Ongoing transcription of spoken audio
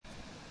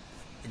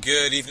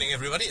Good evening,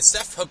 everybody. It's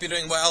Steph. Hope you're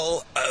doing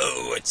well.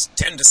 Oh, it's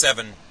 10 to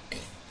 7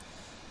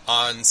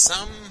 on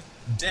some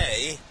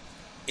day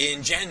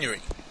in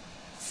January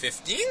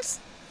 15th?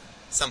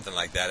 Something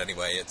like that,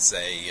 anyway. It's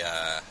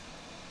a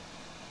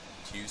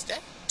Tuesday?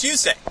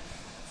 Tuesday!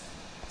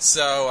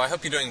 So, I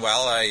hope you're doing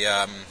well.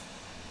 I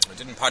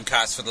didn't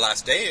podcast for the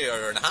last day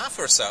and a half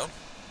or so.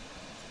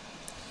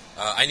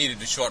 I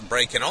needed a short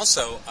break, and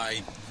also,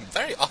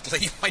 very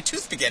oddly, my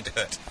tooth began to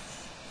hurt.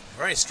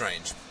 Very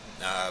strange.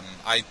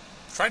 I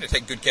try to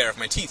take good care of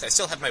my teeth. I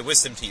still have my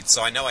wisdom teeth,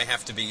 so I know I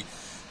have to be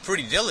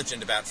pretty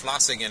diligent about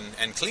flossing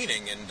and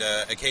cleaning,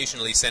 and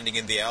occasionally sending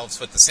in the elves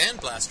with the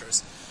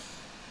sandblasters.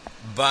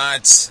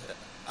 But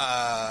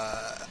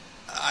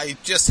I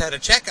just had a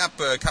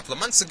checkup a couple of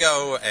months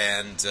ago,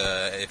 and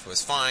it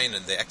was fine,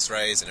 and the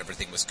x-rays and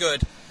everything was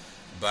good.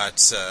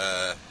 But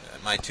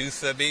my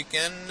tooth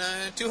began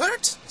to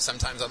hurt,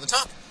 sometimes on the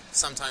top,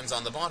 sometimes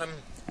on the bottom.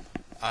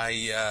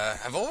 I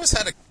have always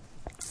had a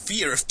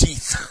fear of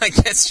teeth, I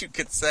guess you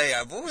could say.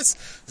 I've always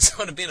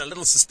sort of been a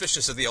little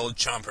suspicious of the old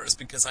chompers,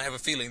 because I have a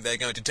feeling they're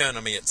going to turn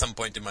on me at some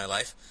point in my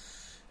life.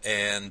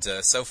 And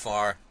so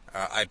far,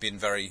 I've been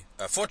very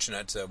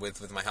fortunate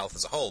with my health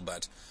as a whole,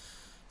 but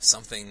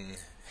something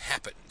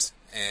happened,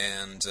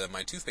 and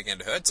my tooth began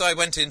to hurt. So I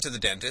went into the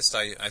dentist.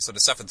 I sort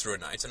of suffered through a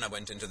night, and I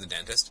went into the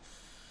dentist.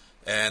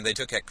 And they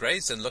took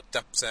x-rays and looked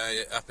up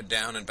and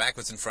down and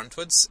backwards and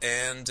frontwards,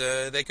 and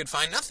they could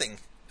find nothing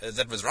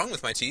that was wrong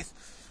with my teeth.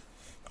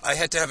 I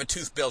had to have a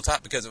tooth built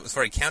up because it was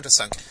very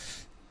countersunk,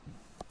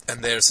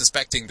 and they're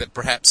suspecting that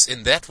perhaps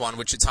in that one,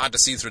 which it's hard to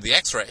see through the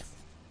x-ray,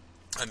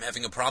 I'm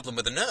having a problem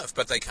with the nerve,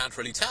 but they can't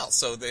really tell.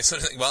 So they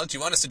sort of think, well, do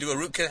you want us to do a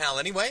root canal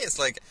anyway? It's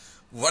like,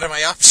 what are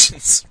my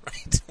options,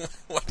 right?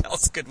 What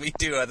else could we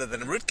do other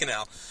than a root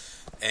canal?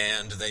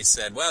 And they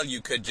said, well,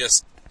 you could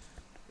just,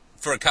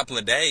 for a couple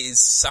of days,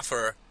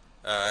 suffer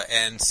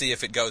and see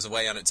if it goes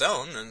away on its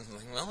own. And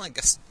like, well, I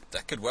guess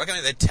that could work. I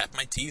mean, they tapped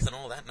my teeth and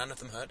all that. None of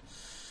them hurt.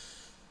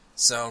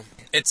 So,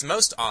 it's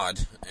most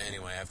odd.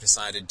 Anyway, I've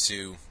decided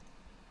to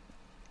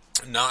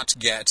not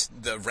get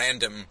the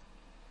random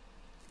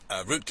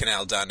root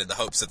canal done in the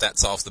hopes that that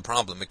solves the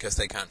problem, because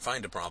they can't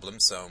find a problem,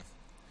 so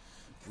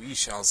we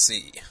shall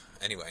see.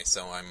 Anyway,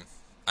 so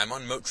I'm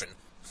on Motrin.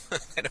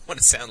 I don't want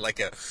to sound like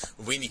a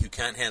weenie who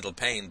can't handle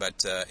pain,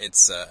 but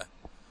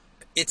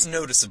it's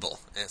noticeable,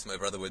 as my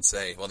brother would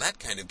say. Well, that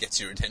kind of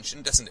gets your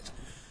attention, doesn't it?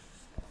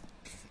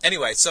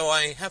 Anyway, so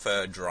I have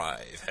a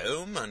drive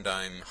home, and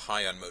I'm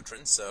high on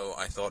Motrin, so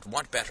I thought,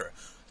 what better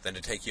than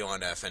to take you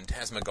on a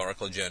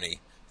phantasmagorical journey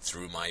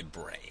through my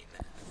brain.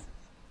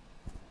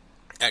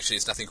 Actually,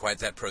 it's nothing quite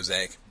that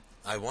prosaic.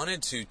 I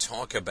wanted to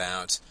talk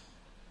about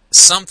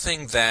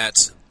something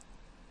that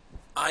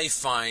I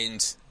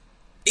find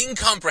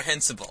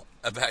incomprehensible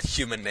about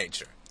human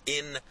nature.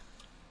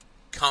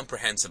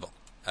 Incomprehensible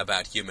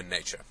about human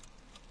nature.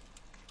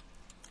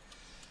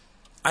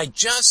 I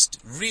just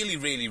really,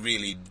 really,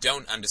 really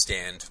don't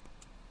understand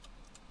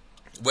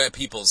where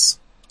people's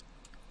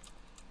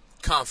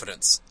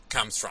confidence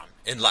comes from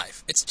in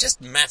life. It's just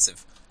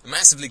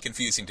massively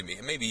confusing to me.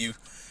 And maybe you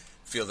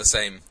feel the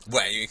same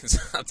way.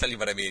 I'll tell you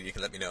what I mean. You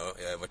can let me know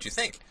what you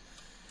think.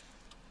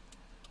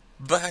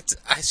 But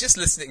I was just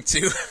listening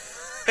to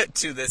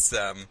this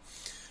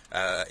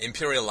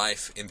Imperial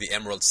Life in the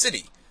Emerald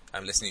City.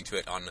 I'm listening to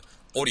it on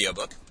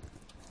audiobook.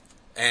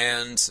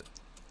 And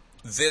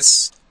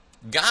this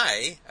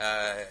guy,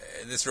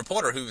 this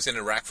reporter who was in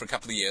Iraq for a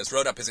couple of years,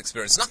 wrote up his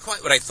experience. Not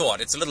quite what I thought.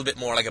 It's a little bit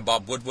more like a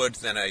Bob Woodward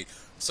than a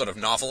sort of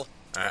novel.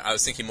 I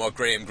was thinking more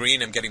Graham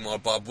Greene. I'm getting more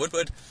Bob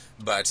Woodward.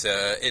 But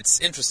it's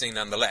interesting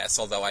nonetheless,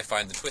 although I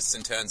find the twists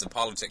and turns of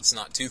politics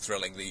not too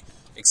thrillingly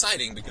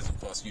exciting, because, of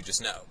course, you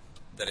just know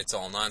that it's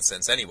all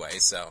nonsense anyway,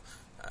 so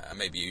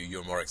maybe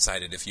you're more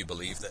excited if you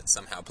believe that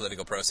somehow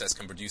political process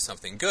can produce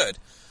something good.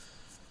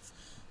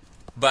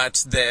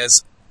 But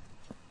there's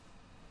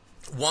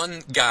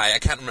one guy, I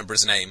can't remember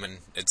his name, and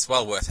it's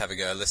well worth having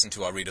a listen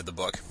to or read of the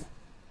book.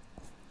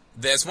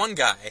 There's one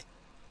guy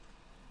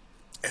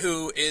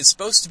who is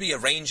supposed to be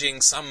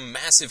arranging some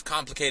massive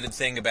complicated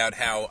thing about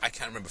how, I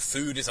can't remember,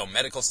 food is or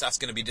medical stuff's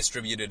going to be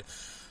distributed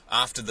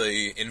after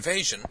the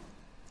invasion,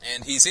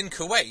 and he's in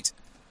Kuwait,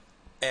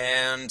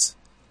 and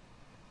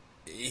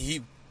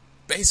he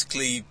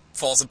basically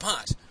falls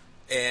apart,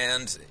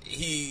 and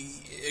he,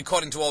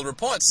 according to all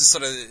reports, is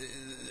sort of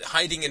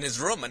hiding in his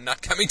room and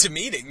not coming to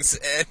meetings,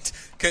 and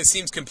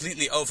seems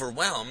completely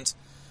overwhelmed,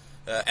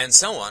 and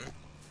so on.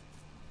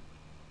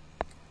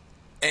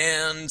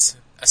 And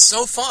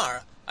so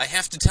far, I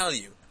have to tell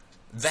you,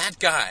 that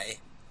guy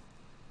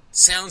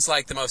sounds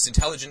like the most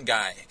intelligent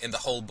guy in the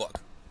whole book.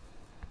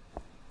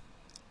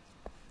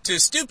 To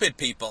stupid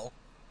people,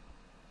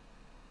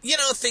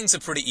 things are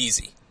pretty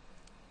easy.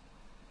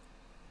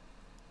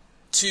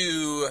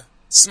 To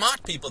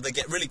smart people, they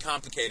get really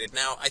complicated.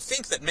 Now, I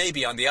think that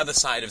maybe on the other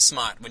side of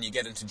smart, when you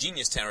get into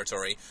genius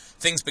territory,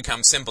 things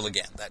become simple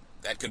again.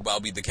 That could well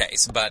be the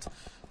case, but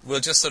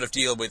we'll just sort of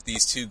deal with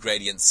these two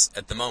gradients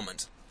at the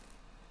moment.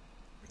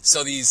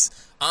 So these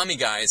army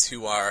guys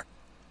who are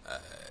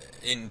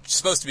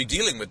supposed to be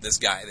dealing with this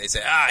guy, they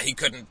say, he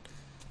couldn't,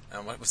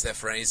 what was their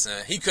phrase?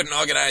 He couldn't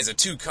organize a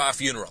 2-car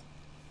funeral.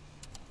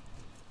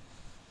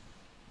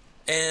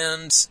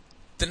 And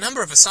the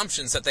number of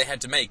assumptions that they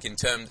had to make in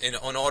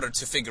order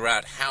to figure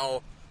out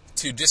how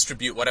to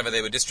distribute whatever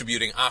they were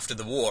distributing after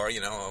the war,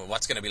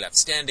 what's going to be left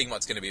standing,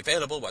 what's going to be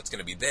available, what's going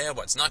to be there,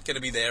 what's not going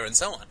to be there, and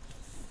so on.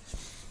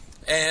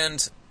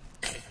 And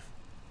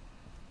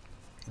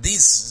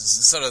these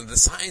sort of the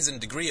size and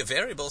degree of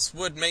variables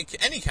would make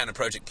any kind of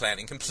project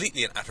planning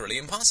completely and utterly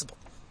impossible.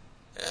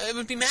 It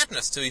would be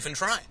madness to even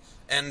try.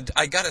 And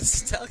I gotta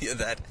tell you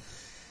that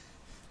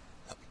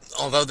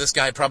although this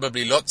guy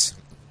probably looked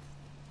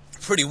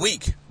pretty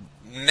weak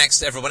next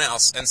to everyone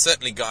else, and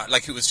certainly got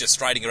like he was just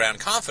striding around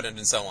confident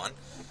and so on,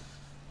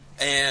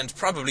 and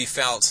probably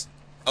felt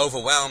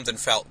overwhelmed and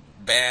felt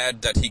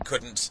bad that he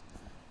couldn't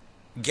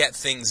get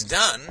things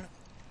done,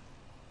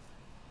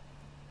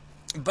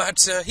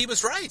 but he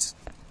was right.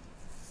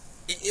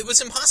 It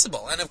was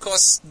impossible. And of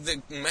course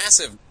the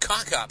massive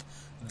cock-up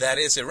that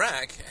is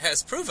Iraq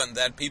has proven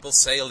that people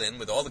sail in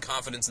with all the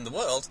confidence in the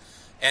world,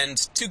 and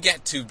to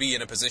get to be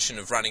in a position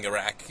of running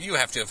Iraq, you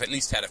have to have at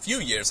least had a few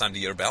years under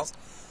your belt.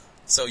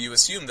 So you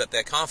assume that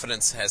their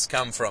confidence has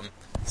come from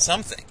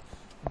something.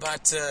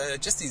 But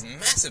just these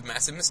massive,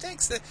 massive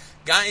mistakes. The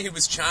guy who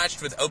was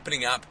charged with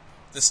opening up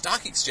the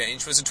stock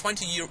exchange was a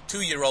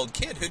 22-year-old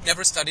kid who'd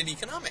never studied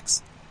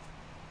economics.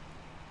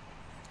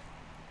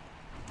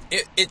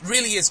 It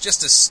really is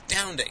just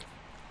astounding.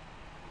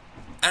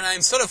 And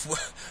I'm sort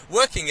of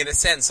working in a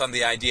sense on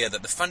the idea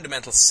that the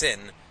fundamental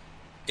sin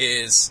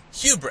is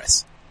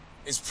hubris,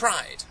 is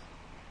pride.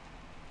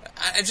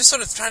 I'm just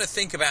sort of trying to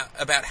think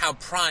about how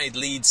pride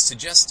leads to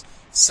just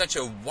such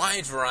a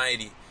wide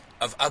variety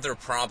of other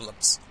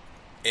problems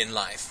in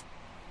life.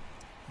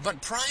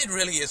 But pride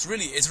really is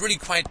really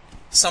quite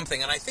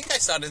something. And I think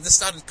this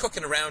started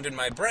cooking around in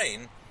my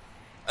brain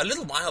a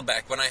little while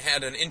back when I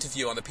had an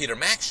interview on the Peter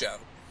Mac Show.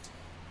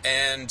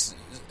 And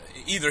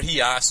either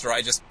he asked or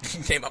I just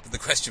came up with the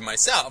question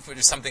myself, which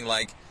is something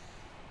like,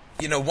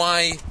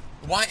 why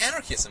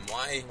anarchism?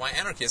 Why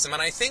anarchism?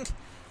 And I think,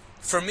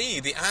 for me,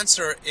 the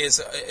answer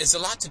is a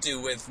lot to do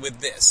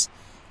with this,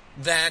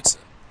 that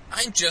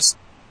I'm just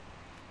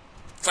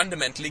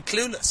fundamentally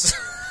clueless.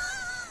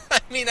 I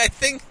mean, I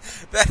think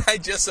that I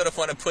just sort of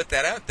want to put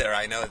that out there.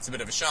 I know it's a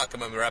bit of a shock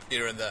when we're up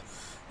here in the,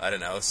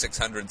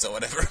 600s or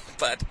whatever,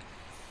 but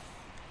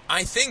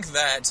I think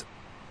that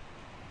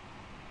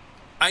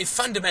I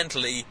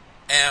fundamentally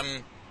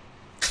am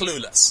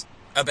clueless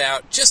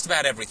about just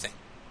about everything.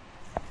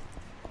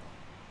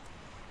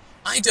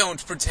 I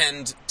don't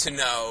pretend to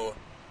know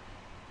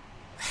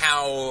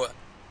how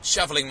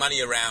shoveling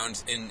money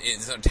around, in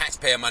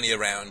taxpayer money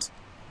around,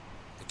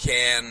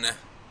 can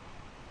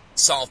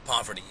solve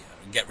poverty,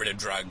 or get rid of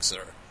drugs,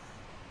 or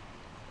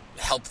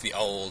help the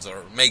old,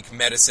 or make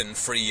medicine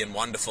free and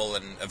wonderful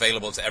and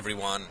available to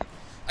everyone.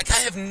 Like, I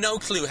have no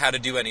clue how to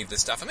do any of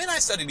this stuff. I mean, I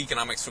studied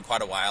economics for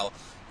quite a while,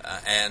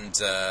 and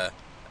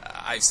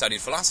I've studied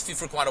philosophy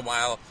for quite a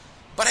while,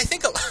 but I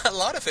think a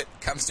lot of it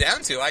comes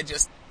down to I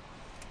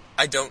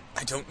don't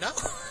know.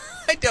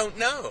 I don't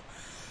know.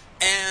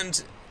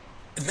 And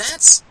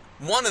that's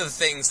one of the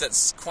things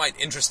that's quite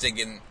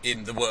interesting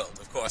in the world,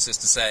 of course, is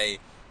to say,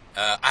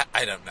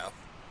 I don't know.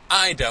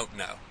 I don't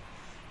know.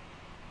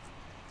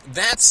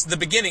 That's the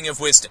beginning of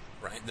wisdom,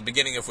 right? The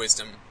beginning of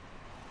wisdom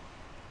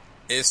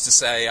is to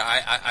say,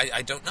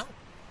 I don't know.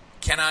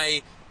 Can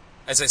I,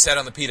 as I said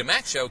on the Peter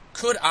Mac Show,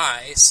 could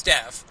I,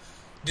 Steph,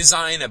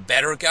 design a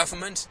better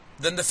government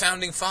than the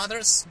Founding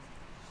Fathers?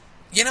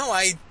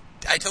 I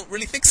don't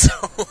really think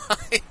so.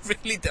 I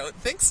really don't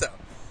think so.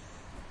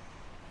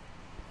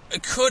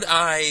 Could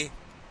I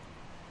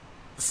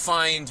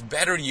find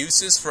better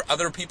uses for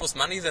other people's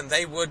money than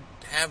they would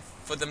have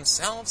for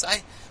themselves?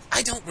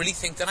 I don't really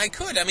think that I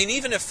could. I mean,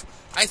 even if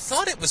I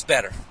thought it was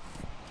better,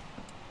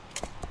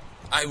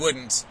 I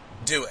wouldn't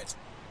do it.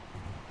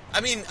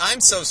 I mean,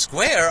 I'm so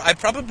square, I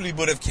probably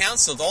would have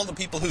counseled all the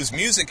people whose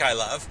music I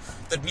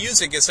love that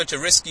music is such a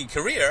risky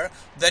career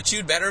that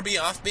you'd better be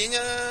off being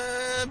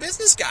a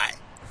business guy.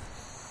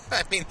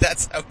 I mean,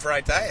 that's how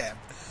bright I am.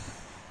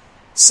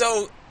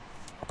 So,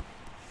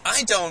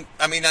 I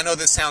know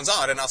this sounds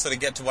odd, and I'll sort of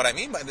get to what I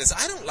mean by this.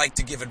 I don't like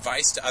to give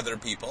advice to other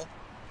people.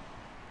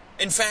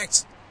 In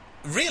fact,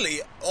 really,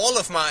 all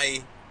of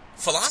my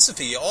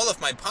philosophy, all of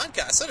my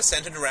podcasts sort of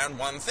centered around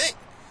one thing.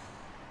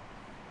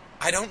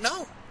 I don't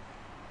know.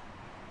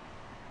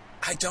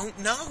 I don't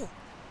know.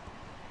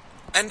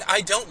 And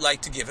I don't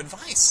like to give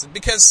advice,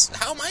 because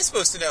how am I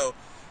supposed to know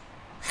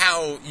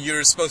how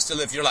you're supposed to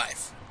live your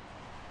life?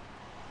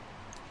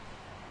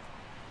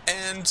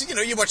 And,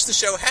 you watch the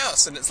show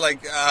House, and it's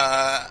like,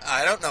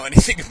 I don't know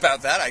anything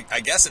about that.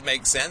 I guess it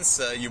makes sense.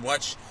 You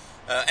watch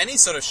any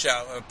sort of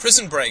show,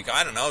 Prison Break,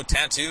 I don't know,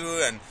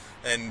 Tattoo,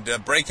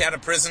 and break out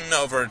of prison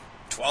over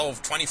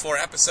 12, 24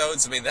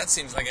 episodes. I mean, that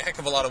seems like a heck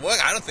of a lot of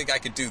work. I don't think I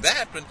could do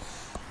that, but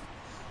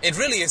it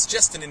really is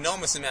just an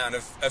enormous amount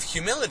of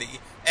humility.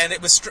 And I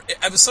was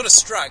sort of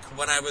struck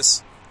when I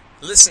was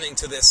listening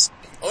to this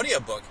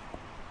audiobook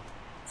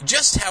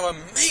just how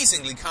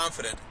amazingly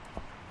confident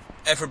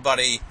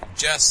everybody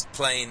just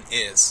plain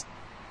is.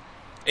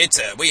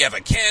 We have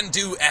a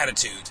can-do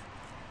attitude.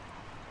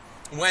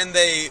 When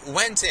they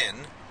went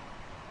in,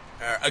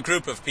 a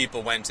group of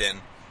people went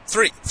in,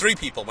 three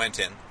people went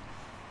in,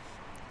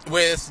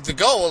 with the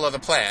goal or the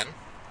plan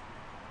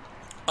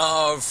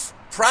of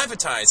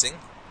privatizing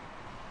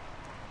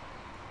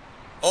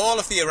all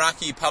of the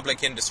Iraqi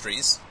public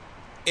industries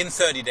in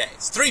 30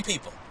 days. Three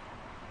people,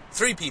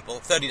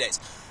 30 days.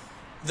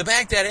 The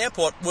Baghdad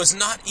airport was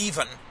not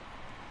even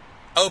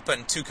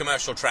open to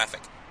commercial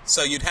traffic.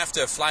 So you'd have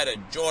to fly to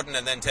Jordan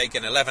and then take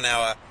an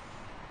 11-hour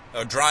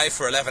or drive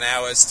for 11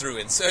 hours through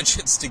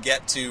insurgents to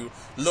get to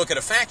look at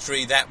a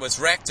factory that was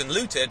wrecked and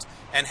looted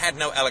and had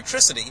no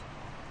electricity.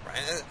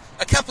 Right?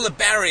 A couple of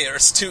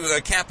barriers to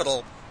a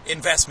capital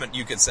investment,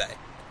 you could say.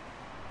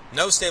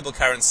 No stable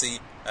currency,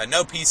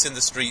 no peace in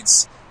the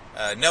streets,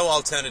 no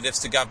alternatives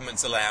to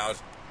governments allowed.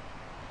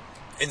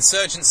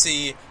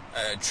 Insurgency,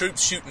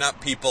 troops shooting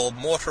up people,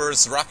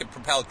 mortars,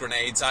 rocket-propelled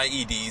grenades,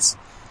 IEDs.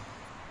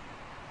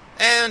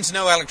 And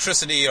no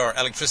electricity, or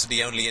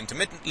electricity only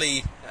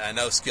intermittently,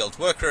 no skilled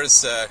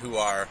workers who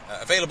are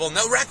available,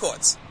 no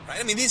records. Right?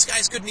 I mean, these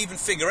guys couldn't even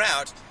figure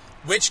out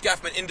which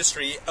government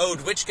industry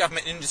owed which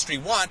government industry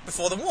what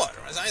before the war.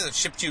 I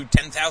shipped you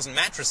 10,000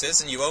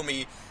 mattresses and you owe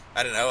me,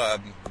 I don't know,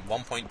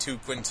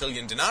 1.2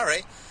 quintillion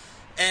denarii.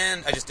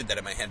 And I just did that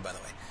in my head, by the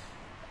way.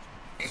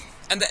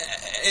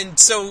 And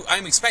so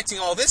I'm expecting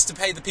all this to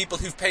pay the people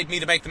who've paid me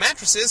to make the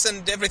mattresses,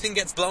 and everything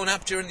gets blown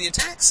up during the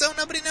attack, so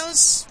nobody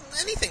knows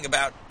anything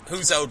about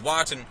who's owed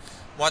what and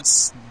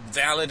what's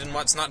valid and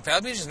what's not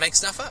valid. We just make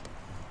stuff up.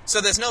 So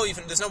there's no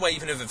way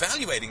even of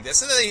evaluating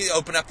this. And then they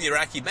open up the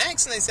Iraqi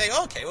banks and they say,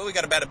 okay, well, we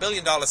got about $1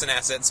 billion in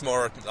assets,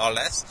 more or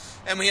less,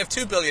 and we have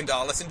 $2 billion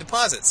in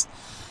deposits.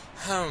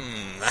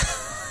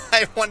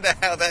 I wonder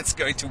how that's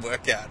going to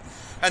work out.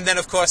 And then,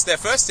 of course, their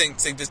first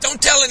instinct is,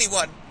 don't tell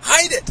anyone!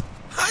 Hide it!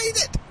 Hide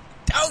it!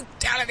 Don't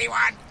tell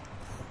anyone!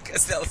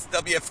 Because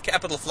there'll be a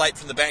capital flight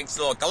from the banks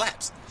that'll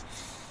collapse.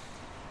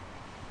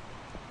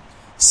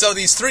 So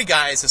these three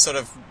guys are sort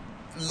of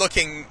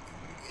looking,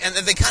 and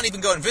they can't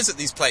even go and visit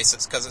these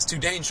places because it's too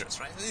dangerous,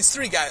 right? These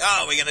three guys,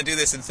 we're going to do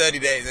this in 30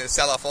 days. We're going to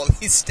sell off all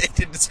these state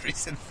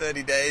industries in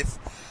 30 days.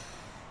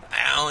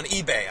 On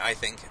eBay, I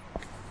think.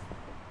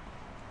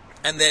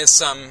 And there's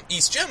some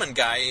East German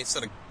guy,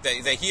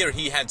 they hear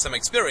he had some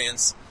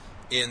experience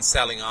in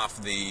selling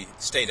off the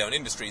state-owned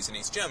industries in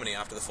East Germany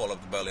after the fall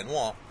of the Berlin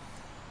Wall.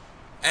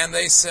 And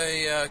they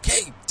say,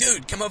 okay,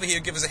 dude, come over here,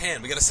 give us a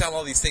hand. We got to sell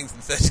all these things in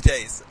 30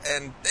 days.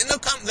 And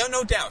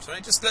no doubt,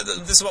 right? Just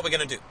this is what we're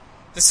going to do.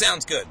 This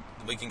sounds good.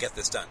 We can get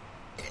this done.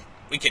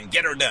 We can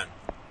get her done.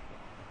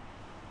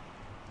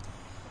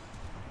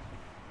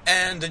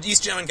 And an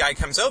East German guy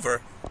comes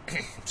over,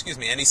 excuse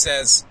me, and he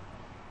says,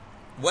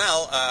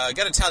 well, I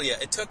got to tell you,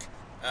 it took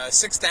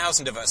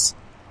 6,000 of us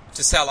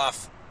to sell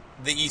off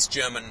the East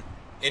German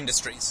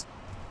industries.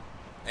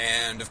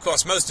 And, of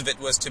course, most of it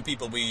was to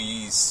people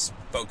we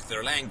spoke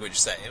their language,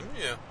 say,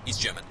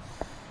 East German.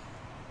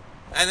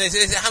 And they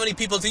said, how many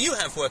people do you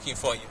have working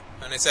for you?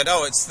 And I said,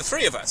 it's the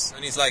three of us.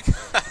 And he's like,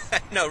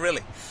 no,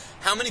 really.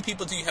 How many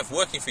people do you have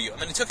working for you? I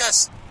mean, it took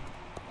us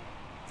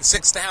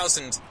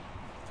 6,000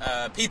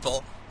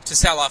 people to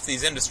sell off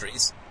these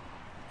industries.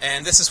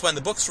 And this is when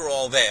the books were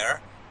all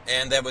there,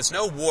 and there was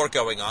no war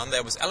going on.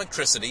 There was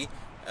electricity.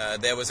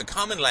 There was a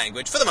common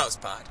language, for the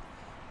most part,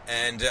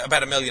 and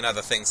about 1 million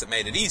other things that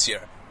made it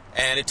easier.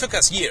 And it took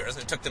us years,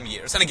 and it took them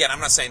years. And again, I'm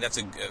not saying that's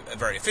a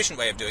very efficient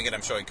way of doing it.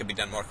 I'm sure it could be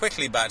done more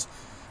quickly, but,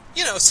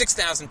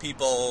 6,000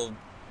 people,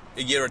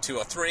 a year or two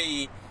or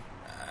three,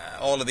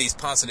 all of these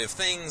positive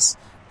things,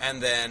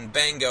 and then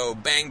bango,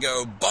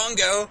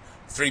 bongo,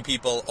 3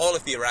 people, all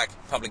of the Iraq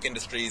public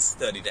industries,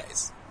 30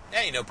 days.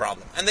 Hey, no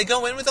problem. And they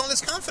go in with all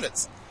this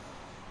confidence.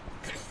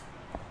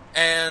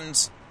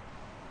 And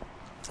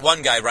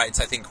one guy writes,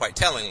 I think quite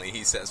tellingly,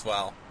 he says,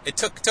 well, it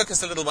took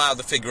us a little while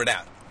to figure it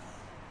out.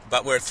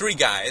 But we're 3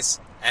 guys,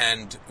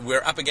 and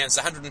we're up against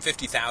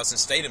 150,000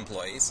 state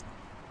employees,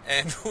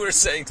 and we're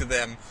saying to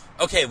them,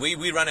 okay,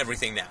 we run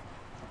everything now.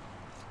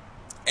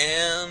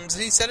 And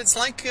he said it's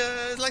like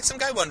some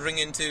guy wandering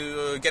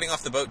into getting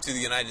off the boat to the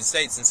United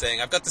States and saying,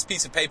 I've got this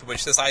piece of paper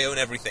which says I own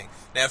everything.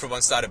 Now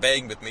everyone started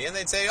begging with me, and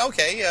they'd say,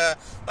 okay,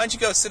 why don't you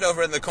go sit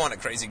over in the corner,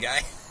 crazy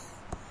guy?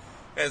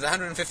 There's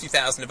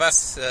 150,000 of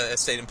us,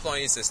 state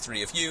employees, there's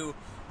 3 of you,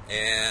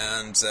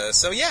 and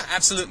so yeah,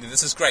 absolutely,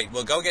 this is great.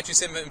 We'll go get you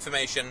some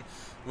information,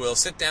 we'll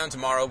sit down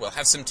tomorrow, we'll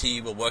have some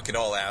tea, we'll work it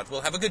all out,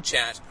 we'll have a good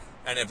chat,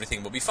 and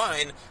everything will be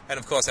fine, and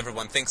of course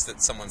everyone thinks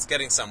that someone's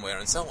getting somewhere,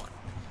 and so on.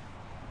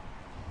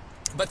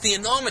 But the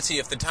enormity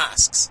of the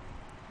tasks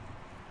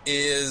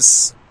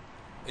is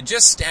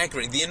just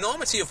staggering. The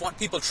enormity of what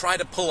people try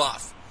to pull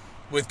off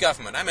with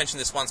government. I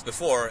mentioned this once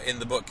before in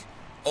the book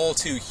All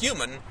Too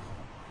Human.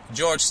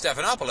 George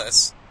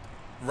Stephanopoulos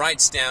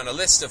writes down a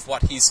list of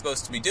what he's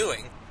supposed to be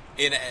doing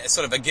in a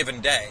sort of a given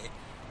day.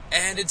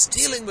 And it's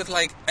dealing with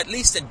like at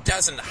least a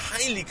dozen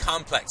highly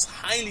complex,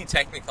 highly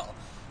technical,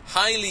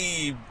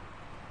 highly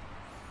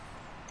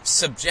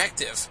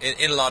subjective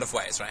in a lot of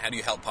ways, right? How do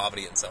you help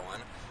poverty and so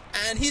on?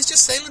 And he's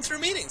just sailing through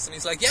meetings, and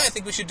he's like, yeah, I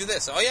think we should do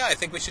this. Oh, yeah, I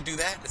think we should do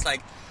that. It's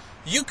like,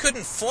 you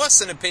couldn't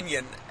force an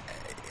opinion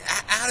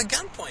at a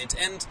gunpoint,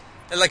 and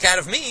like out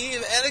of me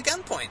at a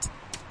gunpoint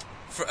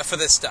for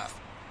this stuff.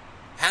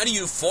 How do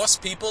you force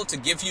people to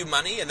give you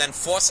money and then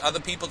force other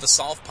people to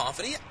solve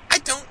poverty? I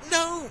don't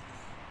know.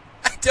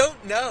 I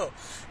don't know.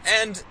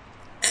 And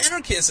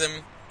anarchism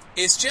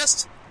is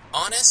just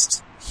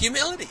honest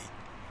humility.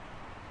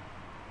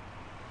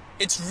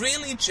 It's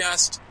really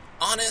just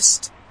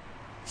honest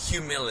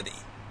humility.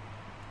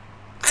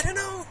 I don't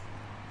know.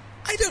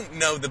 I don't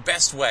know the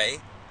best way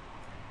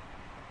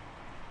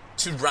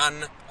to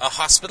run a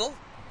hospital.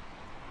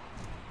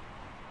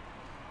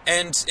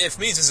 And if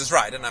Mises is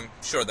right, and I'm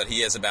sure that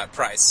he is about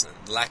price,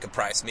 and lack of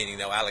price, meaning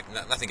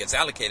nothing gets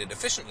allocated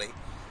efficiently,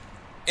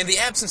 in the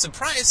absence of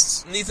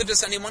price, neither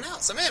does anyone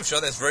else. I mean, I'm sure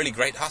there's really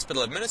great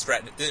hospital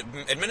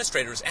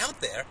administrators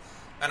out there,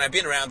 and I've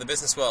been around the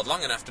business world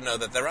long enough to know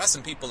that there are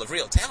some people of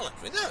real talent.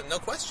 No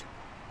question.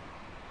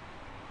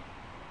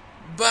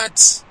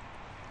 But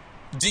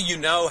do you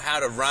know how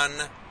to run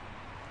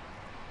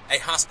a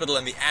hospital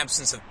in the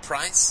absence of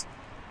price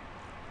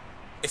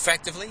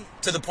effectively,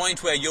 to the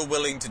point where you're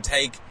willing to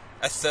take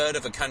a third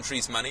of a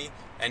country's money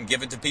and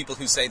give it to people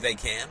who say they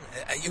can?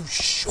 Are you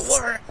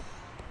sure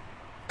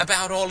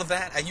about all of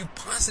that? Are you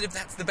positive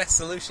that's the best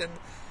solution?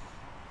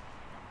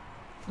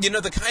 You know,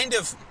 the kind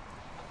of...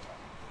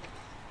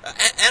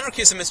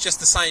 anarchism is just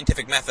the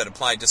scientific method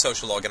applied to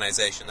social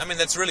organization. I mean,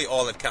 that's really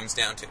all it comes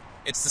down to.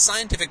 It's the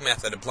scientific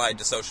method applied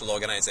to social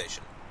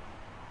organization.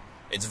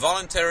 It's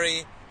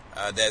voluntary.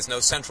 There's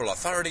no central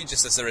authority,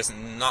 just as there is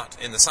not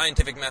in the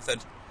scientific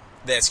method.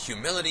 There's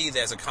humility,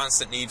 there's a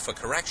constant need for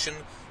correction,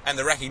 and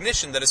the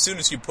recognition that as soon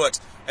as you put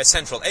a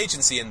central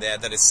agency in there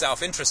that is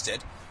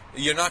self-interested,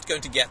 you're not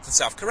going to get the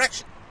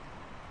self-correction.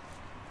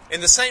 In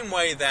the same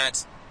way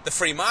that the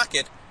free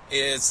market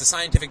is the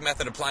scientific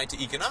method applied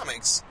to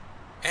economics,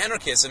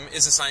 anarchism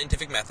is a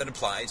scientific method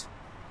applied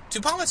to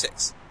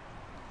politics.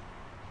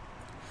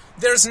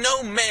 There's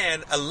no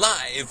man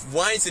alive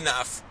wise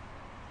enough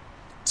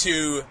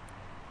to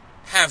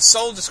have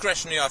sole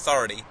discretionary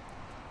authority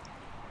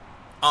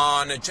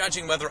on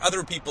judging whether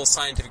other people's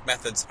scientific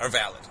methods are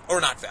valid or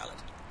not valid.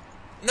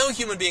 No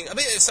human being... I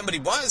mean, if somebody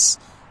was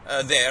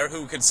there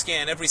who could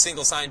scan every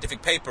single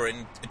scientific paper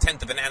in a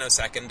tenth of a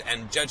nanosecond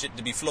and judge it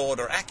to be flawed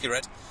or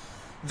accurate,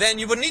 then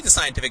you wouldn't need the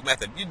scientific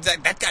method.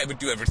 That guy would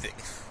do everything,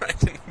 right?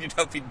 You'd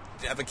hope he'd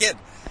have a kid.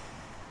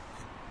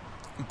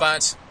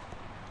 But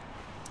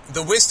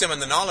the wisdom and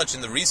the knowledge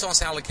and the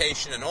resource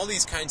allocation and all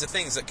these kinds of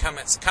things that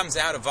comes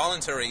out of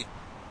voluntary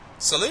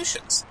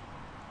solutions,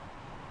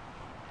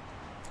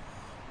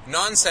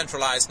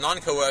 non-centralized,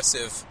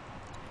 non-coercive,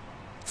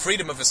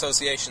 freedom of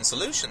association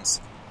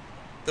solutions,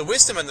 the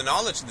wisdom and the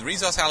knowledge and the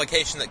resource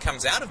allocation that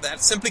comes out of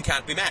that simply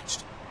can't be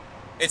matched.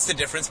 It's the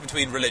difference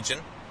between religion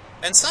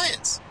and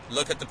science.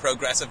 Look at the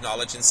progress of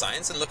knowledge in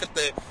science and look at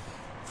the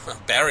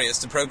barriers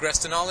to progress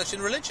to knowledge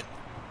in religion.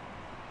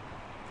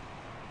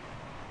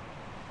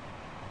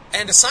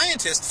 And a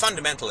scientist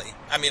fundamentally,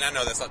 I mean, I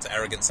know there's lots of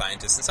arrogant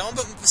scientists and so on,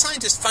 but the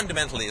scientist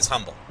fundamentally is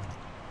humble.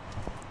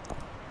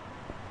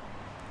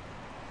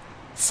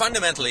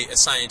 Fundamentally, a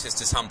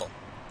scientist is humble.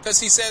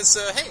 Because he says,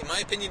 hey, my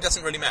opinion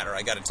doesn't really matter.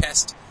 I got to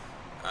test,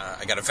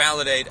 I got to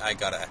validate, I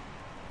got to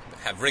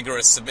have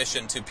rigorous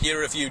submission to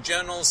peer-reviewed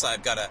journals,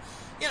 I've got to,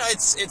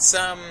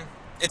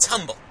 it's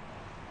humble.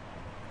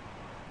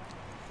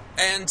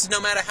 And no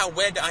matter how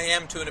wed I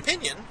am to an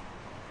opinion,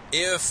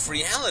 if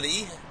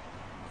reality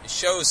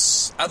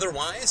shows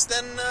otherwise,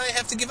 then I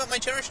have to give up my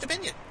cherished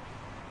opinion.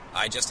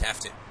 I just have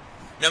to.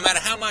 No matter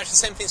how much, the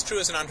same thing's true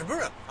as an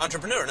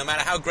entrepreneur. No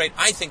matter how great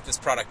I think this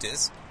product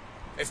is,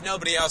 if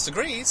nobody else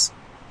agrees,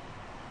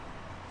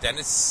 then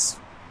it's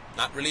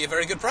not really a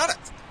very good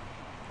product.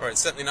 Or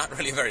it's certainly not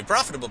really a very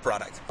profitable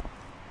product.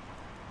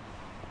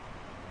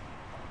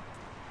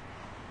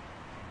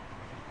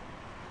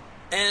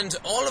 And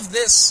all of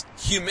this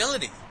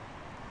humility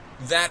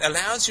that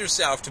allows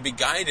yourself to be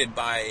guided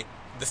by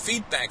the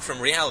feedback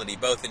from reality,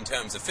 both in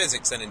terms of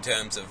physics and in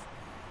terms of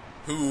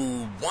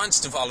who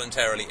wants to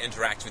voluntarily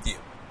interact with you.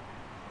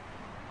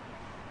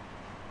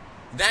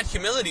 That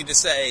humility to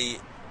say,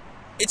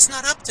 it's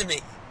not up to me.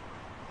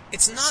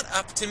 It's not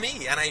up to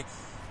me. And I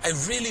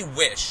really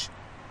wish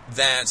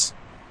that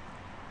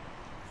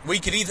we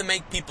could either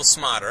make people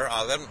smarter.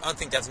 I don't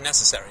think that's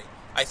necessary.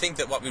 I think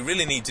that what we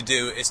really need to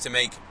do is to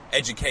make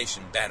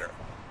education better.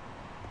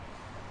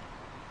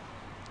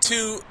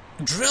 To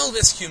drill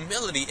this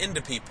humility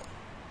into people.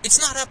 It's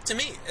not up to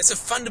me. It's a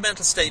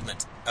fundamental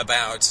statement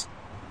about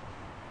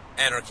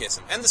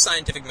anarchism and the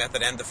scientific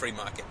method and the free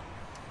market.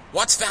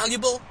 What's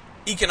valuable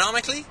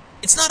economically?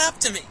 It's not up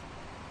to me.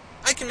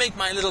 I can make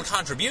my little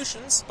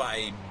contributions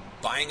by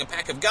buying a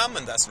pack of gum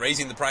and thus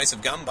raising the price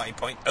of gum by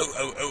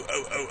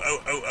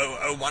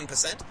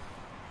 0.0000001%.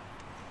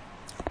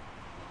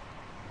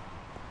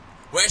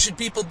 Where should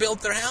people build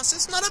their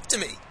houses? Not up to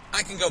me.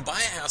 I can go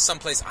buy a house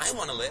someplace I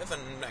want to live,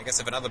 and I guess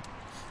if another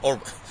Or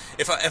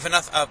if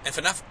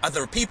enough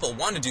other people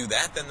want to do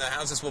that, then the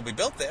houses will be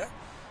built there.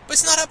 But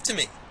it's not up to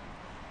me.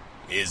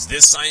 Is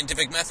this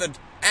scientific method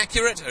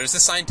accurate? Or is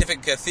this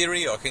scientific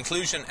theory or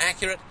conclusion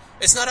accurate?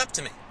 It's not up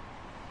to me.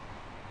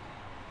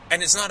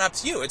 And it's not up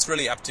to you. It's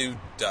really up to,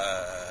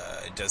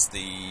 does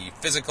the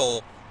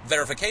physical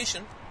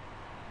verification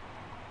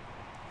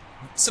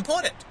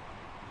support it?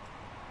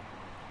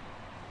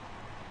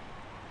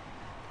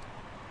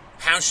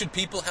 How should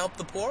people help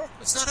the poor?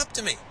 It's not up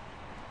to me.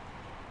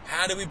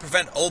 How do we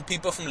prevent old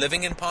people from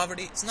living in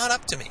poverty? It's not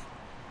up to me.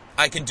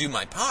 I can do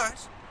my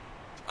part.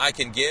 I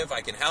can give,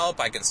 I can help,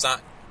 I can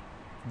start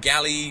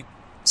galley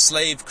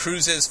slave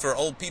cruises for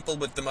old people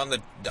with them on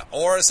the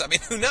oars. I mean,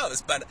 who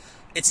knows? But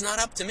it's not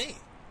up to me.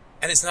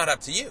 And it's not up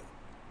to you.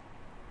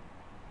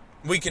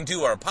 We can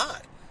do our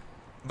part.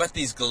 But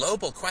these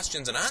global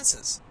questions and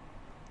answers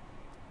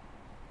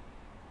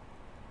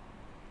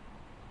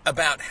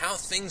about how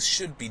things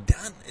should be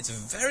done, it's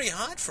very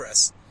hard for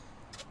us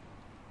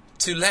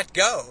to let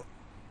go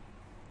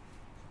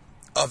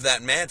of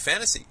that mad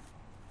fantasy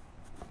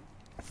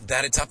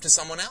that it's up to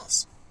someone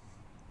else.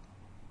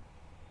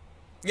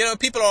 You know,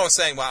 people are always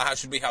saying, well, how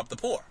should we help the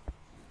poor?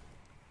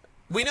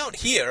 We don't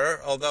hear,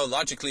 although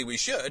logically we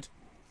should,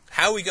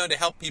 how are we going to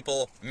help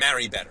people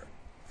marry better?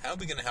 How are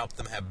we going to help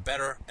them have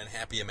better and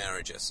happier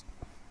marriages?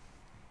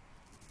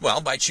 Well,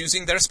 by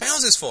choosing their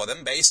spouses for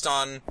them based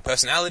on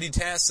personality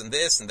tests and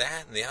this and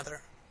that and the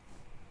other.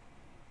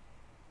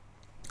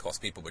 Of course,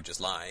 people would just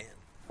lie.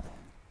 And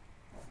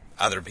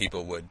other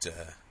people would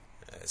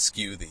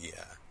skew the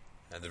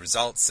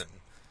results, and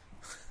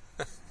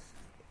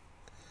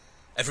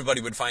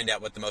everybody would find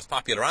out what the most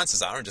popular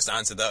answers are and just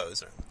answer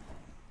those. Or,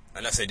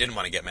 unless they didn't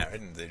want to get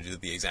married and they do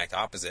the exact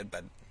opposite,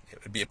 but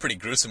it would be a pretty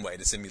gruesome way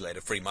to simulate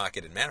a free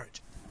market in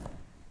marriage.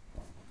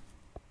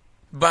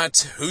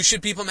 But who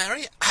should people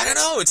marry? I don't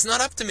know. It's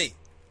not up to me.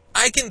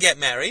 I can get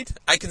married.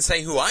 I can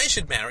say who I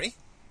should marry.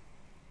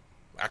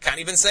 I can't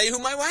even say who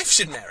my wife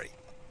should marry.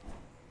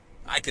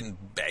 I can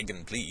beg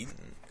and plead.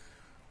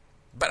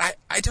 But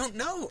I don't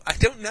know. I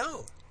don't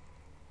know.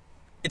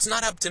 It's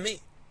not up to me.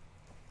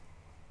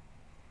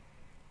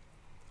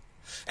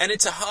 And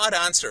it's a hard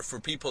answer for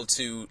people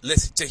to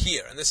listen to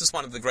hear. And this is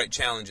one of the great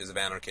challenges of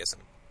anarchism.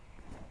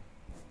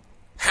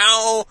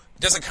 How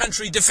does a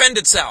country defend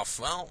itself?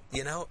 Well,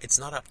 you know, it's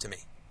not up to me.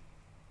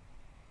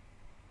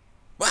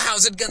 Well,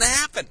 how's it going to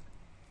happen?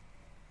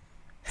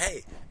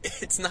 Hey,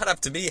 it's not up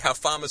to me how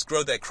farmers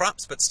grow their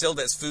crops, but still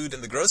there's food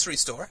in the grocery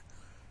store.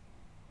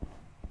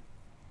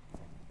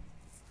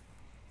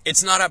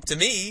 It's not up to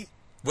me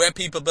where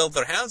people build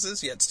their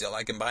houses, yet still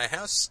I can buy a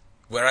house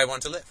where I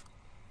want to live.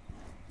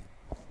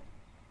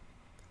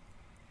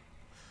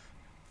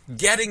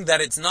 Getting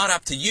that it's not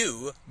up to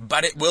you,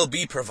 but it will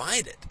be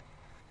provided,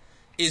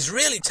 is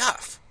really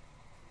tough.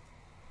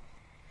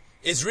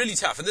 Is really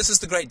tough. And this is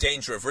the great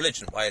danger of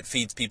religion, why it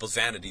feeds people's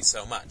vanity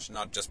so much.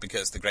 Not just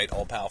because the great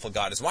all-powerful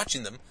God is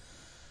watching them.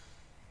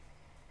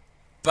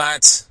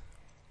 But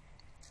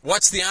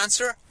what's the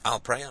answer? I'll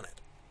pray on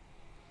it.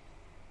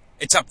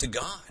 It's up to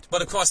God.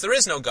 But of course there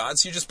is no God,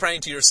 so you're just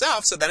praying to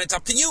yourself, so then it's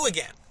up to you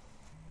again.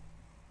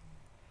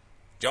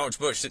 George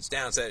Bush sits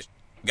down and says,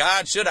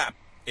 God, should I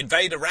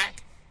invade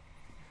Iraq?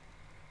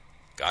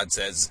 God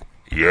says,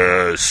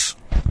 yes.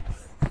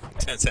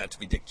 Turns out to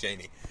be Dick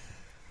Cheney.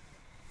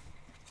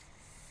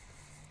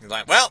 He's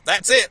like, well,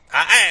 that's it.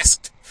 I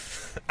asked,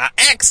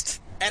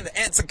 and the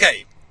answer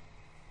came.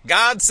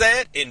 God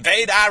said,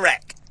 invade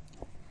Iraq.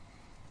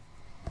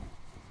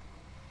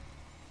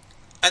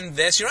 And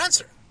there's your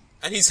answer.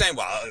 And he's saying,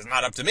 well, it's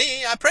not up to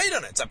me. I prayed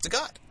on it. It's up to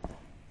God.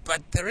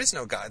 But there is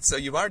no God, so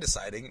you are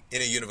deciding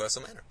in a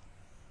universal manner.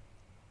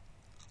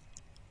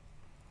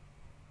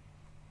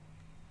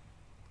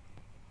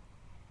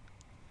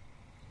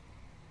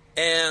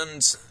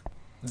 And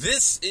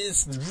this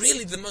is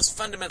really the most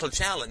fundamental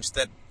challenge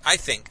that I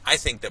think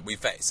that we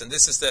face. And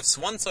this is this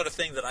one sort of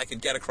thing that I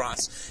could get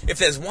across. If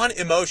there's one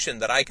emotion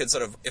that I could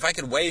if I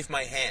could wave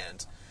my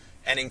hand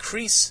and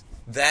increase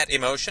that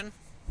emotion,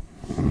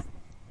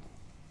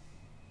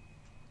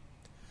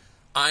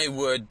 I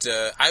would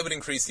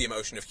increase the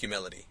emotion of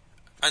humility,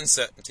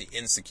 uncertainty,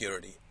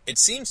 insecurity. It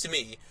seems to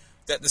me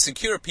that the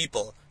secure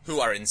people who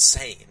are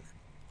insane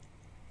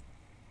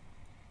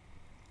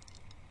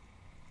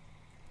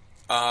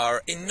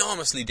are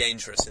enormously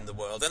dangerous in the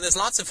world. And there's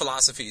lots of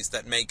philosophies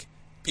that make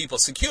people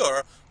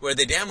secure where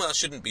they damn well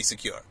shouldn't be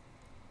secure.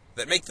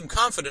 That make them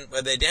confident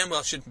where they damn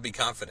well shouldn't be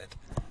confident.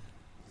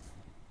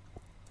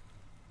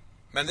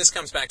 And this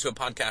comes back to a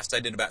podcast I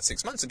did about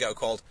 6 months ago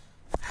called,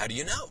 How Do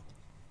You Know?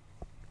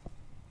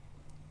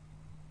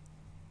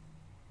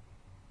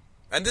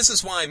 And this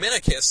is why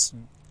minarchists,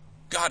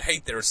 God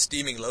hate their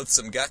steaming,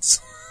 loathsome guts.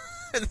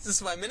 And this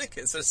is why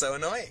minarchists are so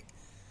annoying.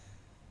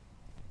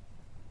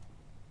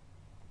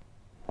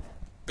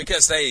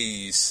 Because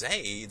they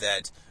say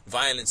that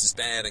violence is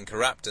bad and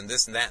corrupt and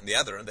this and that and the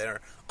other, and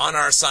they're on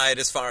our side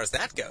as far as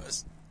that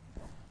goes.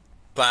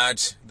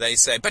 But they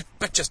say, but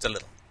just a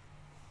little.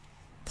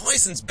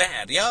 Poison's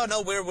bad. Yeah,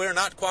 no, we're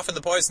not quaffing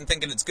the poison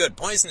thinking it's good.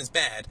 Poison is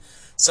bad,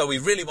 so we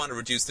really want to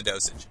reduce the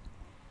dosage.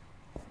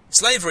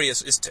 Slavery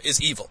is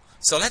evil,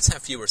 so let's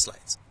have fewer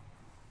slaves.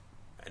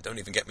 And don't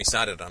even get me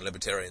started on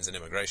libertarians and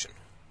immigration.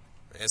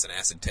 There's an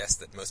acid test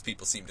that most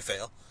people seem to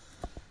fail.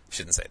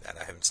 Shouldn't say that.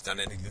 I haven't done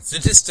anything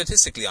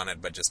statistically on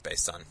it, but just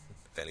based on a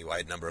fairly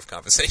wide number of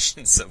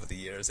conversations over the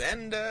years,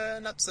 and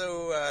not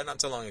so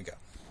long ago.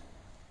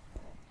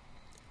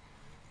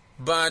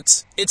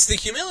 But it's the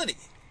humility.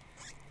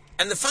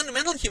 And the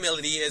fundamental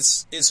humility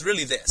is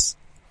really this.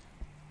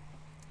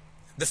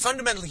 The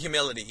fundamental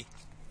humility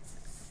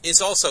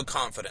is also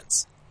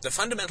confidence. The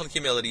fundamental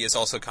humility is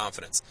also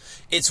confidence.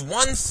 It's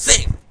one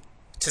thing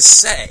to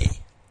say,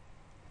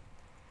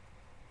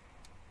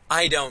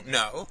 I don't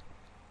know.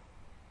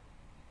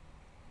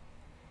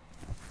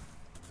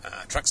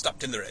 Truck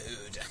stopped in the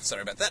road.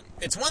 Sorry about that.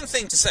 It's one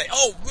thing to say,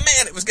 oh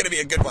man, it was going to be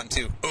a good one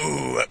too.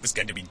 Ooh, it was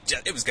going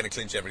to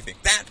clinch everything.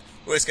 That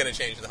was going to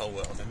change the whole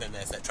world. And then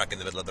there's that truck in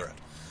the middle of the road.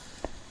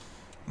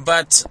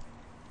 But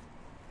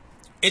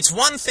it's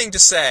one thing to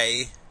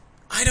say,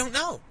 I don't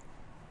know.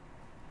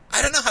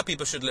 I don't know how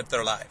people should live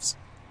their lives.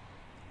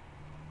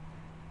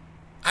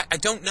 I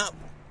don't know.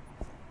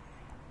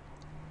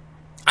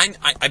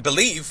 I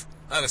believe...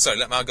 Oh,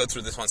 sorry, I'll go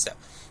through this one step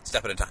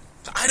at a time.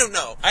 So I don't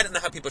know. I don't know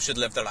how people should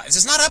live their lives.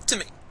 It's not up to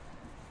me.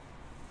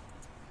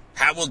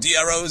 How will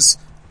DROs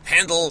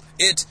handle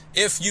it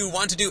if you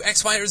want to do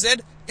X, Y, or Z?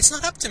 It's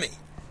not up to me.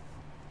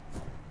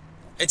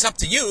 It's up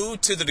to you.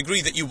 To the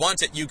degree that you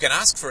want it, you can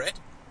ask for it.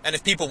 And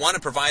if people want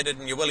to provide it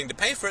and you're willing to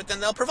pay for it, then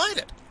they'll provide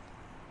it.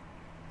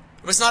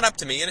 But it's not up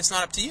to me, and it's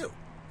not up to you.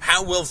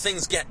 How will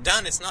things get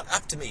done? It's not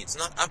up to me. It's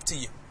not up to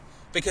you.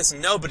 Because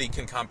nobody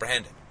can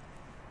comprehend it.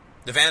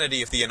 The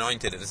vanity of the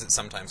anointed, as it's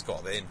sometimes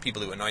called, and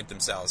people who anoint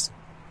themselves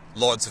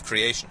lords of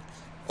creation,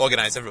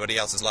 organize everybody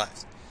else's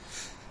lives.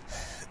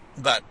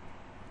 But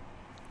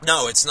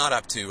no, it's not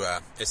up to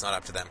them. It's not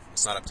up to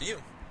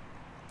you.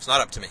 It's not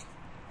up to me.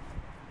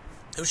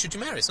 Who should you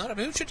marry? It's not up.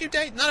 Who should you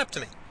date? Not up to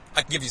me.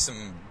 I can give you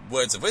some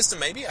words of wisdom,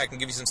 maybe. I can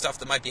give you some stuff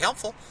that might be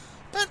helpful.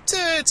 But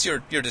it's your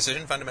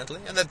decision, fundamentally.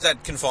 And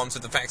that conforms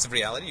with the facts of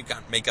reality. You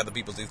can't make other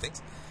people do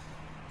things.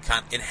 You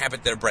can't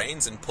inhabit their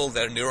brains and pull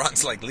their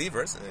neurons like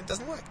levers. It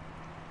doesn't work.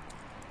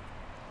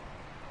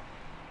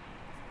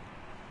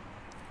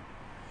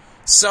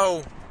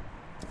 So,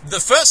 the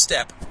first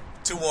step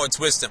towards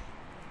wisdom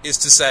is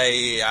to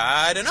say,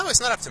 I don't know,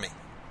 it's not up to me.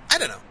 I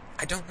don't know.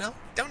 I don't know.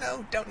 Don't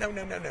know.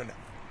 No.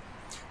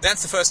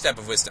 That's the first step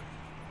of wisdom.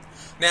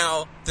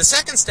 Now, the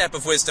second step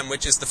of wisdom,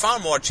 which is the far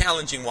more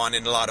challenging one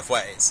in a lot of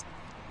ways,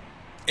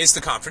 is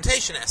the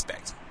confrontation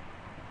aspect.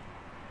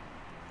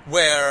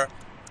 Where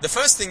the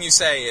first thing you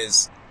say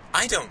is,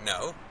 I don't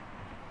know.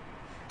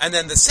 And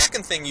then the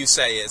second thing you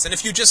say is, and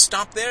if you just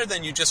stop there,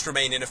 then you just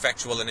remain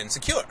ineffectual and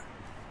insecure.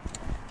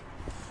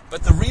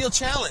 But the real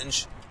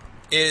challenge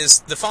is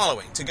the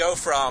following. To go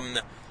from,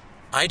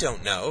 I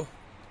don't know,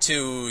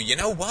 to, you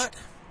know what?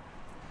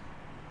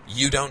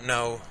 You don't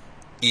know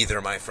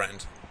either, my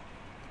friend.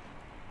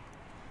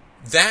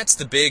 That's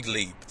the big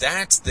leap.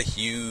 That's the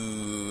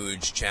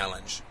huge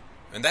challenge.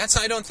 And that's,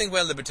 I don't think,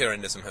 where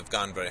libertarianism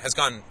has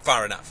gone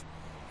far enough.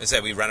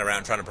 Instead, we run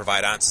around trying to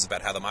provide answers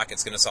about how the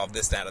market's going to solve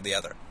this, that, or the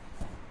other.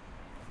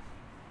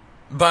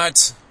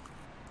 But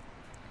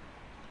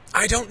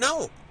I don't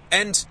know.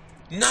 And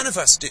none of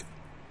us do.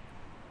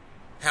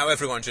 How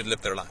everyone should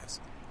live their lives.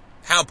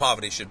 How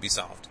poverty should be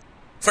solved.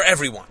 For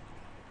everyone.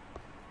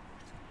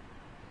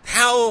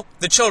 How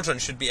the children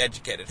should be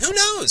educated. Who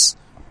knows?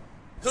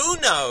 Who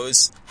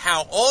knows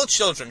how all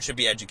children should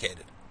be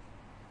educated?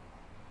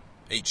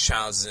 Each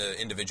child's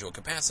individual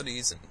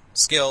capacities and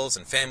skills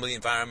and family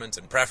environment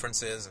and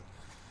preferences.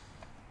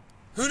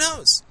 Who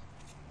knows?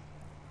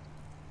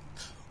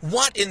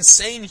 What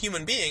insane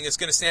human being is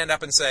going to stand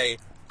up and say,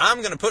 I'm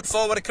going to put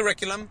forward a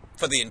curriculum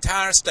for the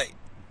entire state.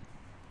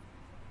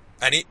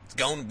 And it's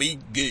going to be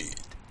good.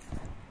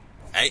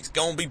 And it's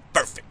going to be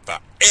perfect for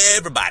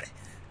everybody.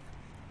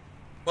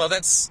 Well,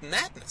 that's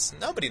madness.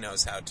 Nobody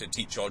knows how to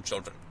teach all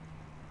children.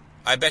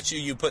 I bet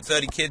you put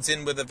 30 kids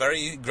in with a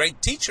very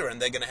great teacher, and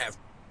they're going to have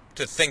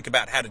to think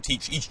about how to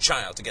teach each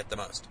child to get the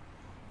most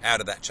out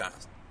of that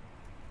child.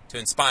 To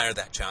inspire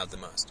that child the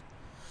most.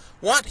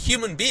 What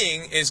human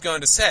being is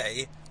going to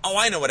say, oh,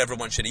 I know what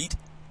everyone should eat?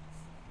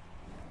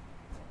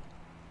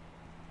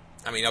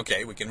 I mean,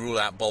 okay, we can rule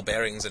out ball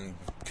bearings and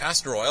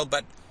castor oil,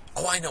 but,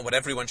 oh, I know what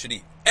everyone should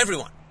eat.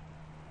 Everyone.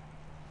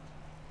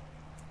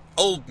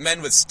 Old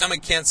men with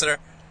stomach cancer,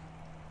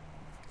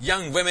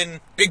 young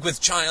women, big with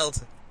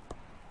child.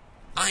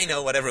 I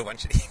know what everyone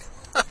should eat.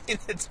 I mean,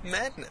 it's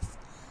madness.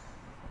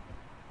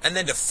 And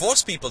then to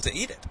force people to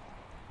eat it,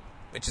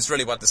 which is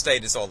really what the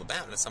state is all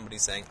about, is somebody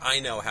saying, I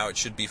know how it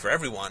should be for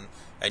everyone,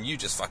 and you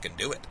just fucking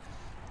do it.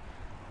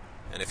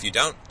 And if you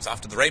don't, it's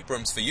off to the rape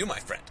rooms for you, my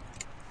friend.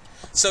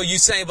 So you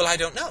say, well, I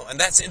don't know. And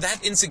that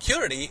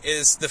insecurity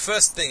is the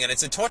first thing, and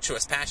it's a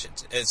tortuous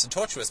passage. It's a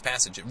tortuous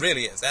passage. It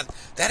really is.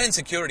 That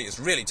insecurity is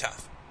really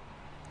tough.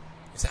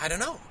 You say, I don't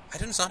know.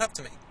 It's not up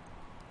to me.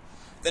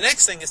 The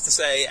next thing is to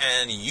say,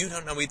 and you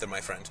don't know either,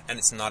 my friend, and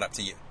it's not up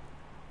to you.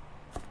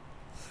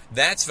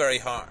 That's very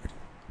hard.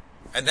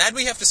 And that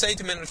we have to say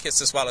to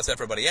minarchists as well as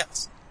everybody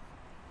else.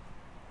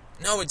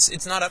 No,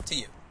 it's not up to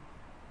you.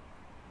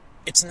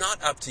 It's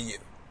not up to you.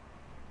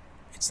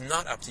 It's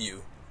not up to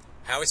you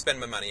how I spend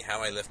my money,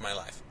 how I live my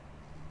life.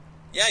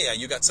 Yeah,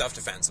 you got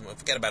self-defense, and we'll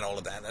forget about all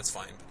of that, that's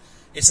fine. But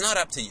it's not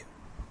up to you.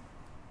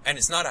 And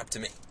it's not up to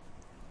me.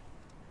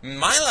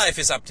 My life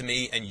is up to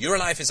me, and your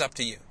life is up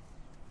to you.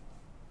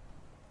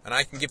 And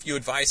I can give you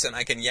advice, and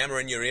I can yammer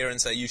in your ear and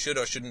say you should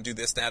or shouldn't do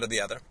this, that, or the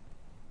other.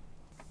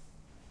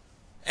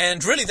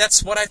 And really,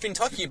 that's what I've been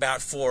talking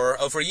about for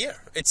over a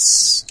year.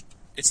 It's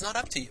not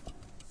up to you.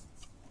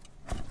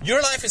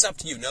 Your life is up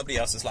to you. Nobody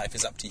else's life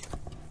is up to you.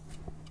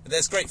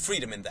 There's great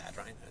freedom in that,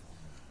 right?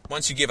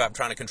 Once you give up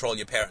trying to control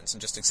your parents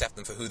and just accept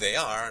them for who they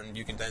are, and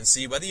you can then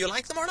see whether you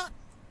like them or not.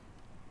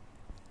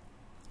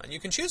 And you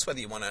can choose whether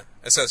you want to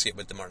associate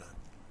with them or not.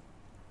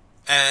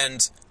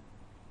 And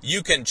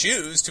you can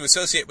choose to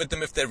associate with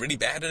them if they're really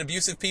bad and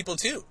abusive people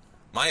too.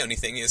 My only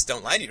thing is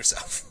don't lie to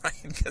yourself, right?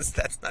 Because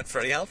that's not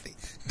very healthy.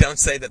 Don't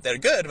say that they're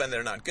good when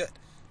they're not good.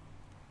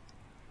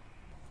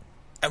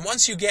 And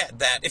once you get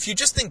that, if you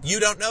just think you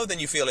don't know, then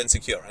you feel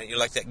insecure, right? You're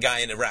like that guy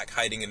in Iraq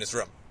hiding in his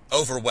room,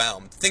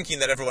 overwhelmed, thinking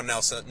that everyone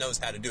else knows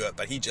how to do it,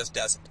 but he just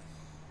doesn't.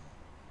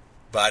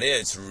 But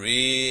it's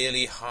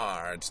really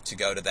hard to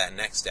go to that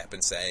next step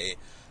and say,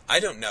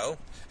 I don't know,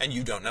 and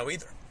you don't know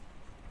either.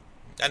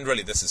 And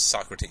really, this is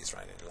Socrates,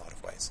 right, in a lot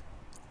of ways.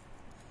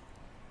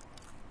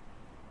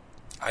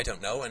 I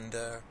don't know, and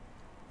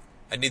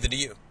neither do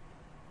you.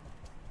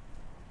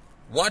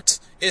 What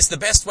is the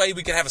best way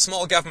we can have a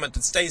small government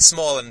that stays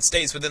small and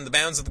stays within the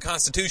bounds of the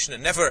Constitution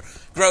and never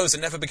grows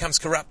and never becomes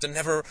corrupt and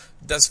never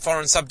does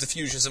foreign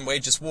subterfuges and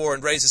wages war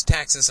and raises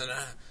taxes and...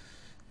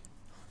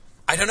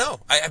 I don't know.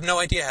 I have no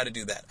idea how to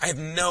do that. I have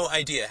no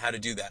idea how to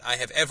do that. I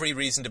have every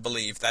reason to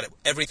believe that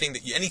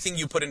anything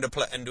you put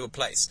into a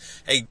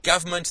place, a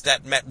government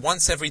that met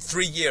once every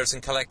 3 years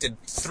and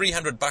collected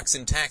 $300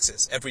 in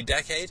taxes every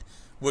decade,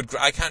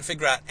 I can't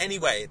figure out any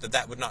way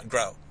that would not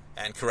grow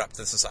and corrupt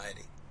the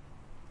society.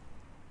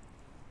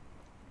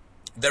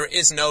 There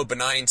is no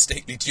benign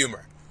stately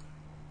tumor.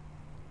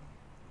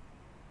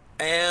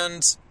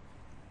 And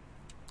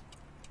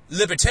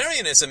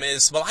libertarianism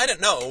is, well, I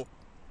don't know.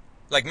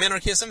 Like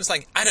minarchism, it's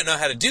like, I don't know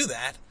how to do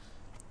that,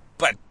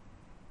 but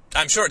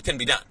I'm sure it can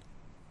be done.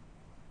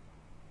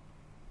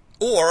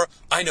 Or,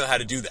 I know how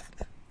to do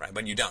that, right?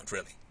 When you don't,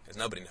 really, because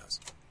nobody knows.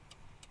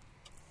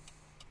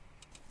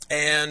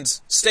 And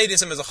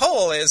statism as a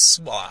whole is,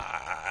 well,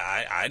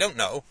 I don't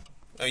know.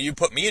 You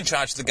put me in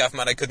charge of the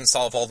government, I couldn't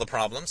solve all the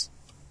problems.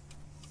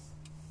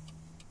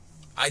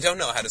 I don't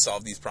know how to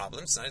solve these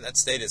problems. Right?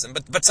 That's statism,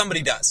 but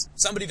somebody does.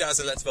 Somebody does,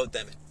 and let's vote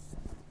them in.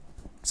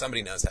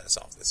 Somebody knows how to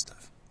solve this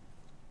stuff.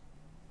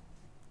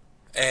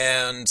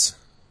 And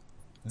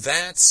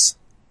that's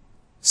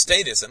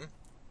statism.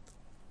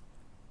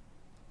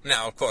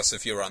 Now, of course,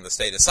 if you're on the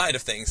statist side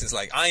of things, it's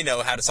like, I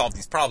know how to solve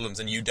these problems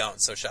and you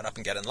don't, so shut up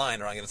and get in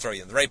line or I'm going to throw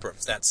you in the rape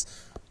rooms. That's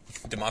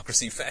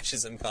democracy,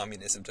 fascism,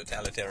 communism,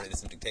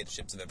 totalitarianism,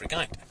 dictatorships of every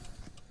kind.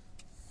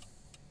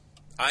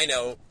 I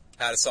know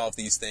how to solve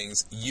these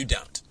things, you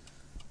don't.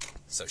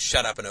 So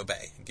shut up and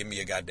obey and give me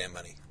your goddamn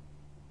money.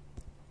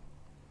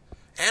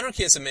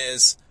 Anarchism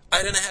is,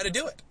 I don't know how to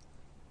do it.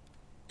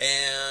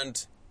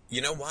 And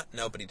you know what?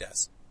 Nobody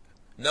does.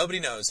 Nobody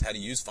knows how to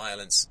use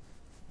violence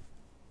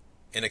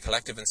in a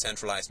collective and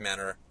centralized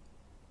manner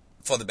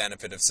for the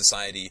benefit of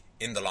society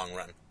in the long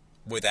run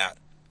without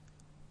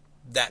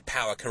that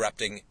power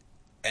corrupting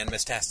and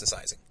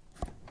metastasizing.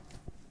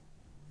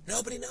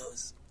 Nobody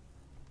knows.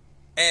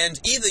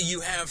 And either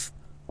you have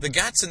the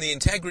guts and the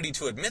integrity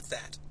to admit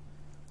that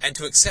and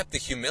to accept the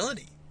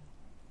humility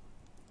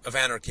of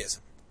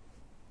anarchism,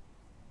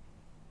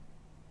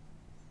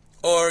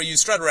 or you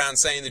strut around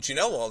saying that you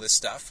know all this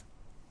stuff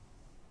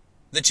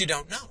that you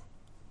don't know.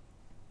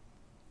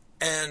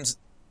 And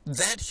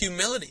that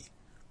humility,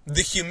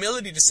 the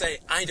humility to say,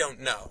 I don't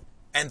know,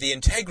 and the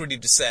integrity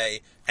to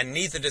say, and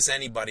neither does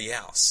anybody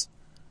else,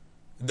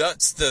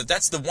 that's the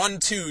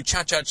 1-2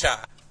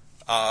 cha-cha-cha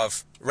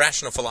of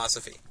rational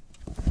philosophy.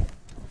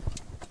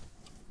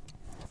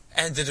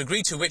 And the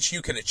degree to which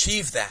you can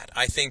achieve that,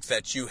 I think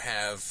that you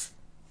have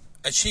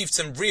achieved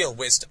some real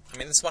wisdom. I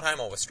mean, that's what I'm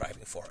always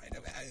striving for, right?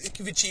 I think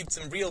you've achieved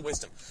some real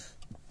wisdom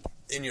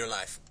in your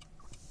life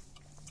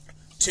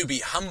to be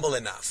humble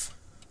enough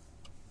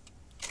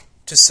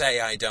to say,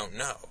 I don't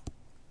know,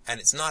 and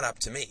it's not up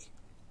to me.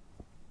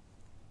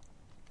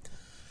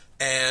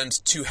 And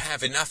to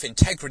have enough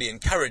integrity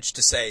and courage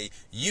to say,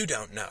 you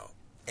don't know,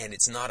 and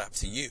it's not up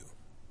to you.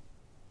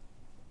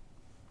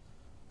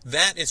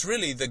 That is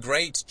really the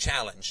great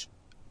challenge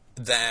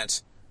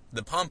that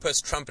the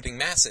pompous, trumpeting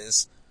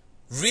masses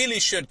really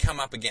should come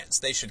up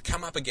against. They should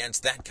come up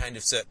against that kind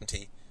of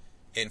certainty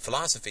in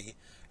philosophy,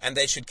 and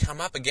they should come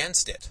up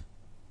against it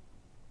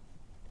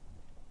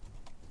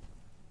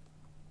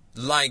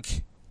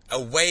like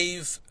a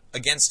wave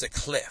against a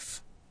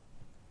cliff.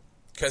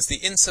 Because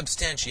the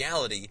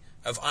insubstantiality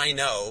of I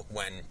know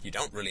when you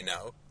don't really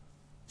know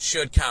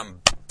should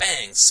come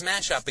bang,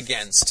 smash up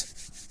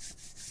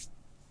against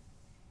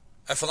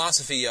a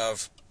philosophy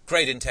of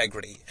great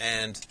integrity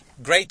and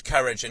great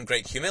courage and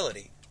great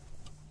humility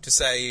to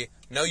say,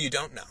 no, you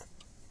don't know.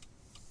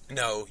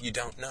 No, you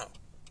don't know.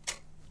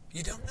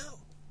 You don't know.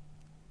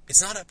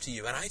 It's not up to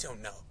you, and I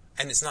don't know,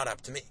 and it's not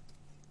up to me.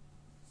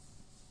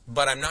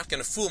 But I'm not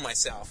going to fool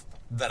myself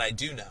that I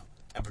do know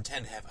and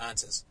pretend to have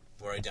answers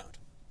where I don't.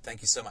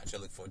 Thank you so much. I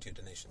look forward to your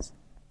donations.